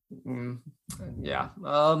 Mm, yeah.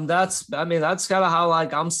 That's kind of how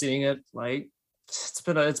like I'm seeing it. Like it's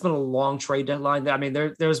been a long trade deadline. I mean,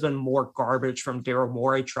 there's been more garbage from Daryl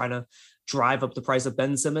Morey trying to drive up the price of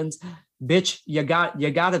Ben Simmons. Bitch, you got a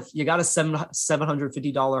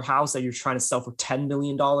 $750 house that you're trying to sell for $10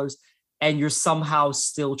 million, and you're somehow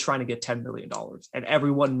still trying to get $10 million, and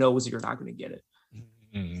everyone knows you're not going to get it.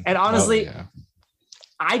 Mm-hmm. And honestly,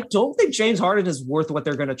 I don't think James Harden is worth what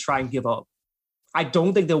they're going to try and give up. I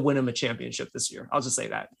don't think they'll win him a championship this year. I'll just say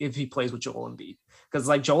that if he plays with Joel Embiid, because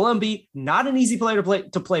like Joel Embiid, not an easy player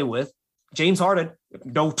to play with. James Harden,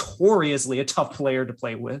 notoriously a tough player to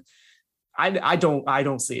play with. I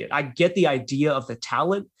don't see it. I get the idea of the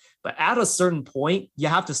talent, but at a certain point, you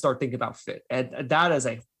have to start thinking about fit, and that is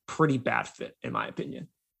a pretty bad fit in my opinion.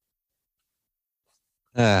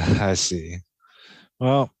 I see.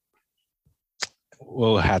 Well,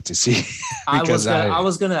 we'll have to see. I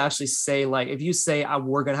was gonna actually say, like, if you say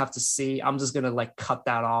we're gonna have to see, I'm just gonna like cut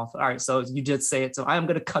that off. All right, so you did say it, so I am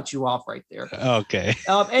gonna cut you off right there. Okay.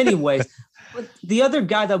 Anyways, the other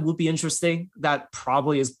guy that would be interesting, that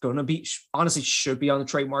probably is gonna be, honestly, should be on the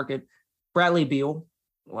trade market, Bradley Beal.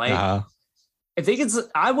 Like, if they could,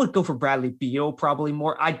 I would go for Bradley Beal probably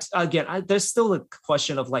more. There's still a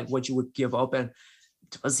question of like what you would give up, and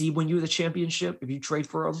does he win you the championship if you trade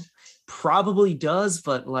for him? Probably does,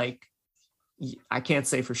 but like I can't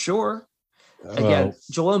say for sure. Again,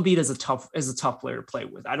 Joel Embiid is a tough player to play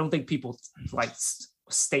with. I don't think people like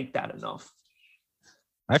state that enough.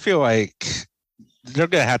 I feel like they're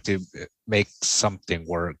gonna have to make something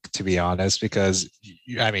work, to be honest, because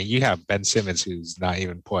you have Ben Simmons who's not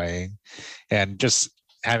even playing, and just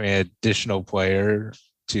having an additional player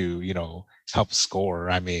to help score.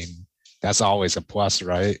 I mean, that's always a plus,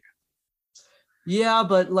 right? Yeah,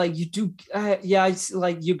 but like you do, it's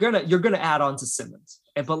like you're gonna add on to Simmons,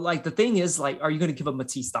 but like the thing is, like, are you gonna give up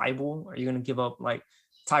Matisse Thybulle? Are you gonna give up like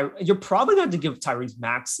You're probably going to give Tyrese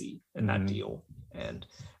Maxey in that deal, and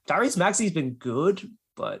Tyrese Maxey's been good,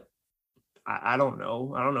 but I don't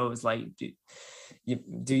know. I don't know. It's like,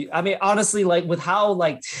 I mean, honestly, like with how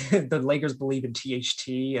like the Lakers believe in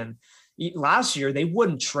THT, and last year they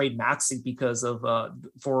wouldn't trade Maxey because of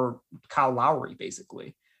for Kyle Lowry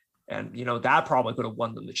basically. And, that probably could have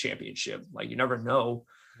won them the championship. Like, you never know.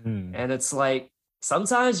 And it's like,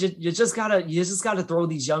 sometimes you just gotta throw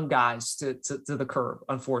these young guys to the curb,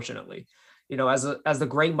 unfortunately. As the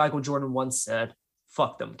great Michael Jordan once said,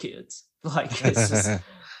 fuck them kids. Like, it's just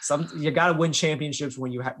you gotta win championships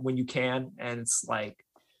when you can. And it's like,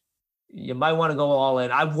 you might want to go all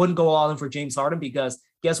in. I wouldn't go all in for James Harden because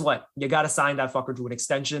guess what? You got to sign that fucker to an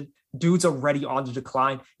extension. Dude's already on the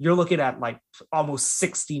decline. You're looking at like almost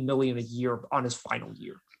 $60 million a year on his final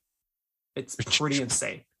year. It's pretty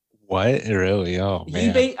insane. What? Really? Oh,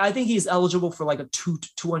 man. I think he's eligible for like a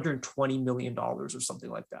 $220 million or something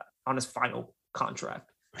like that on his final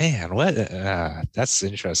contract. Man, what? That's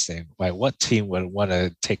interesting. Like, what team would want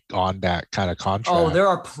to take on that kind of contract? Oh, there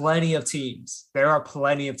are plenty of teams.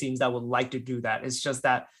 That would like to do that. It's just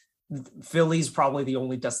that Philly's probably the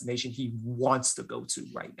only destination he wants to go to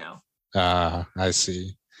right now. I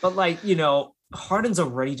see. But like, Harden's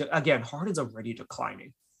already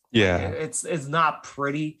declining. Yeah. It's not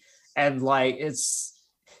pretty. And like, it's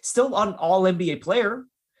still an all NBA player.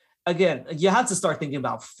 Again, you have to start thinking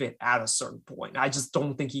about fit at a certain point. I just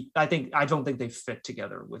don't think I don't think they fit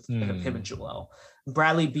together with him and Joel.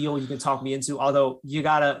 Bradley Beal, you can talk me into, although you're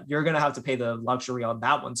going to have to pay the luxury on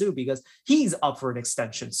that one too, because he's up for an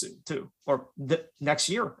extension soon too, or next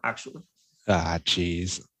year, actually.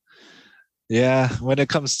 Geez. Yeah. When it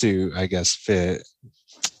comes to, I guess, fit,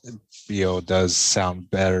 Beal does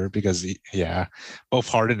sound better because both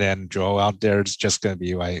Harden and Joel out there is just going to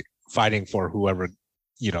be like fighting for whoever,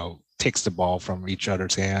 takes the ball from each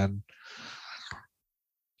other's hand.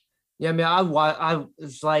 Yeah, I mean, I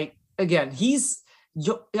it's like, again, he's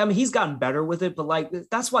gotten better with it, but like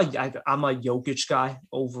that's why I'm a Jokic guy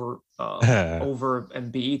over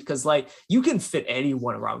Embiid, because like you can fit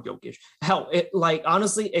anyone around Jokic. Hell,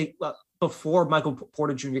 honestly, before Michael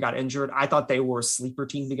Porter Jr. got injured, I thought they were a sleeper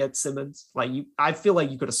team to get Simmons. Like I feel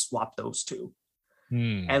like you could have swapped those two,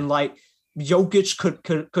 and like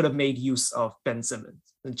Jokic could have made use of Ben Simmons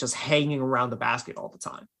and just hanging around the basket all the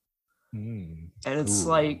time. And it's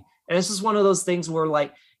like, and it's just one of those things where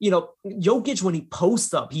like, Jokic, when he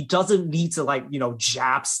posts up, he doesn't need to like,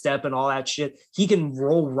 jab step and all that shit. He can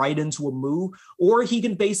roll right into a move, or he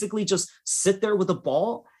can basically just sit there with the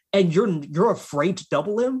ball and you're afraid to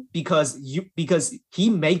double him because he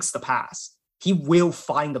makes the pass. He will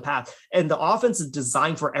find the path. And the offense is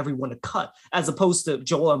designed for everyone to cut, as opposed to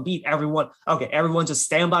Joel Embiid. Everyone just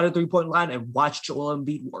stand by the 3-point line and watch Joel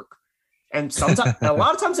Embiid work. And sometimes, a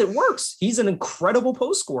lot of times it works. He's an incredible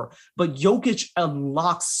post scorer, but Jokic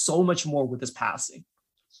unlocks so much more with his passing.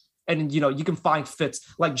 And, you can find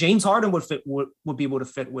fits. Like James Harden would be able to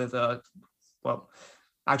fit with,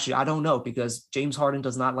 actually, I don't know, because James Harden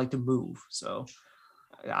does not like to move. So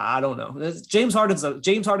I don't know. James Harden's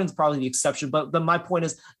probably the exception, but my point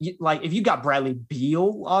is, like, if you got Bradley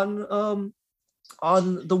Beal on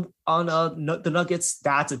the Nuggets,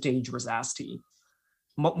 that's a dangerous ass team.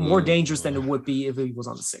 More dangerous than it would be if he was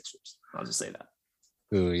on the Sixers. I'll just say that.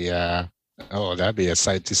 Oh yeah. Oh, that'd be a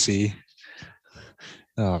sight to see.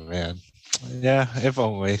 Oh man. Yeah, if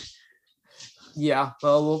only. Yeah,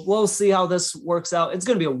 well, we'll see how this works out. It's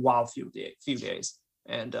going to be a wild few days.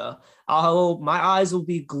 And my eyes will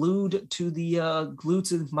be glued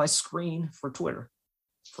to my screen for Twitter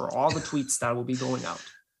for all the tweets that will be going out.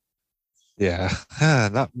 Yeah,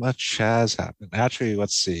 not much has happened. Actually,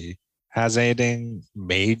 let's see. Has anything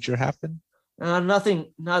major happened?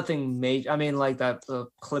 Nothing major. I mean, like that the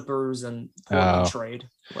Clippers and Portland trade.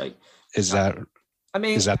 Like, is that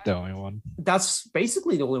the only one? That's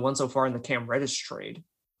basically the only one so far in the Cam Reddish trade.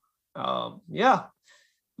 Yeah.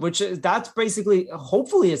 That's basically,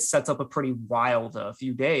 hopefully it sets up a pretty wild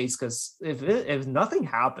few days, because if nothing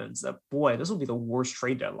happens, boy, this will be the worst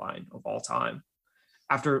trade deadline of all time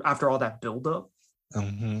after all that buildup.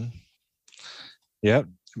 Mm-hmm. Yep,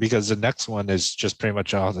 because the next one is just pretty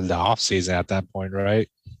much all the off season at that point, right?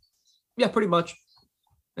 Yeah, pretty much.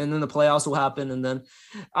 And then the playoffs will happen. And then,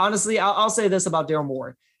 honestly, I'll say this about Daryl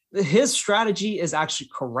Morey. His strategy is actually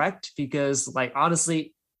correct, because, like,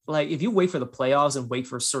 honestly, like, if you wait for the playoffs and wait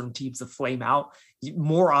for certain teams to flame out,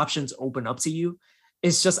 more options open up to you.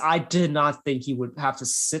 It's just, I did not think he would have to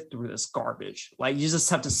sit through this garbage. Like, you just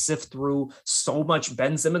have to sift through so much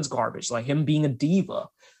Ben Simmons garbage, like him being a diva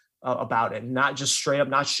about it, not just straight up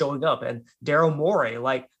not showing up. And Daryl Morey,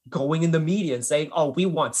 like, going in the media and saying, oh, we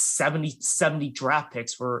want 70 draft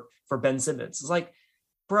picks for Ben Simmons. It's like,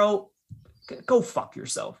 bro, go fuck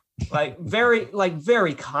yourself. Like, very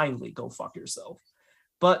kindly go fuck yourself.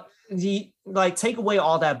 But take away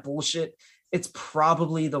all that bullshit, it's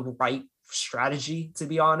probably the right strategy, to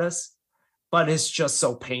be honest. But it's just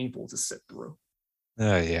so painful to sit through.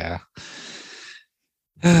 Yeah.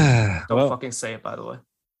 Don't fucking say it, by the way.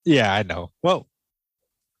 Yeah, I know. Well,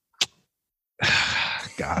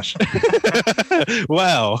 gosh.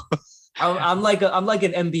 Well, I'm like an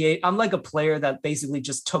NBA. I'm like a player that basically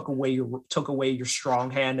just took away your strong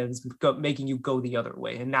hand and is making you go the other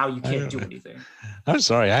way, and now you can't do anything. I'm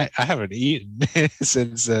sorry, I haven't eaten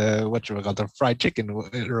since the fried chicken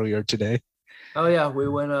earlier today. Oh yeah, we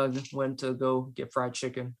went to go get fried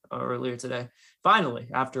chicken earlier today. Finally,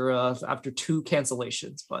 after 2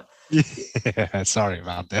 cancellations, but yeah, sorry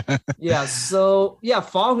about that. Yeah, so yeah,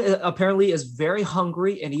 Fong apparently is very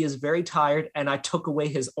hungry and he is very tired, and I took away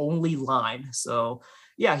his only line. So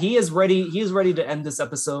yeah, he is ready. He is ready to end this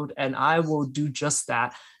episode, and I will do just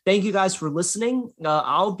that. Thank you guys for listening.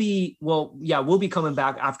 We'll be coming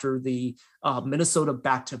back after the Minnesota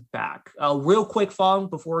back-to-back. Real quick, Fong,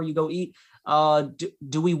 before you go eat,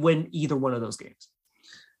 do we win either one of those games?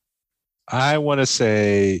 I want to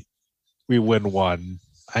say we win one.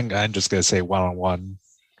 I'm just gonna say 1-on-1,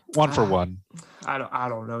 1-for-1. I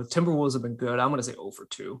don't know. Timberwolves have been good. I'm gonna say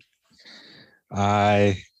 0-for-2.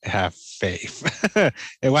 I have faith.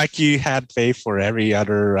 And like you had faith for every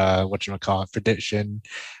other prediction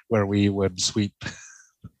where we would sweep.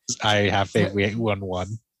 I have faith we won one.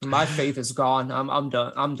 My faith is gone. I'm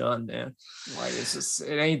done, man. Like, it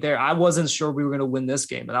ain't there. I wasn't sure we were gonna win this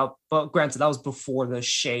game, but granted, that was before the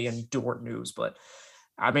Shea and Dort news. But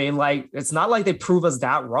I mean, like, it's not like they prove us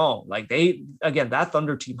that wrong. Like, that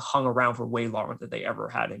Thunder team hung around for way longer than they ever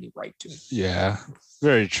had any right to. Yeah,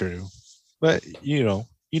 very true. But you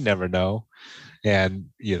never know. And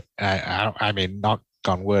I mean, knock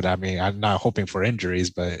on wood. I mean, I'm not hoping for injuries,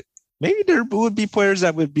 but maybe there would be players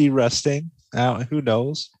that would be resting. Who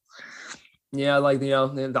knows? Yeah, like the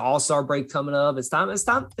All-Star break coming up. It's time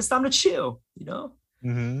to chill.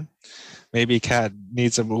 Mm-hmm. Maybe Cat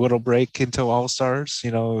needs a little break until All-Stars.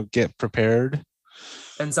 Get prepared.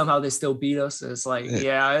 And somehow they still beat us. It's like,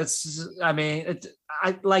 yeah, it's. I mean,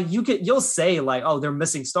 you'll say like, oh, they're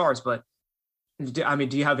missing stars, but I mean,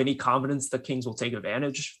 do you have any confidence the Kings will take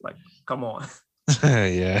advantage? Like, come on.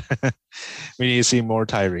 Yeah, we need to see more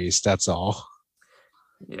Tyrese. That's all.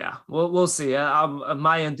 Yeah, we'll see.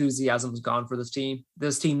 My enthusiasm is gone for this team.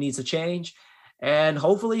 This team needs a change, And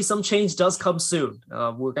hopefully some change does come soon.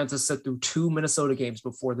 We're going to sit through 2 Minnesota games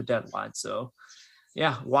before the deadline. So,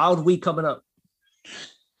 yeah, wild week coming up.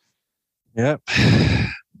 Yep.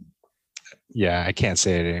 Yeah, I can't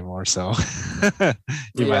say it anymore. So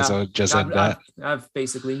you might as well just end that. I've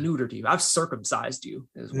basically neutered you. I've circumcised you,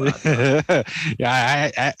 is what I've done.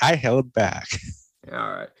 Yeah, I held back. All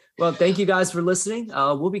right. Well, thank you guys for listening.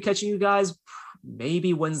 We'll be catching you guys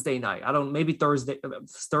maybe Wednesday night. Maybe Thursday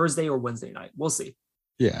or Wednesday night. We'll see.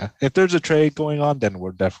 Yeah. If there's a trade going on, then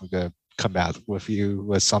we're definitely going to come out with you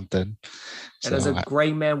with something. And as a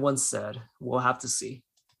great man once said, we'll have to see.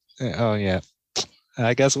 Oh, yeah.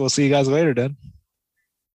 I guess we'll see you guys later then.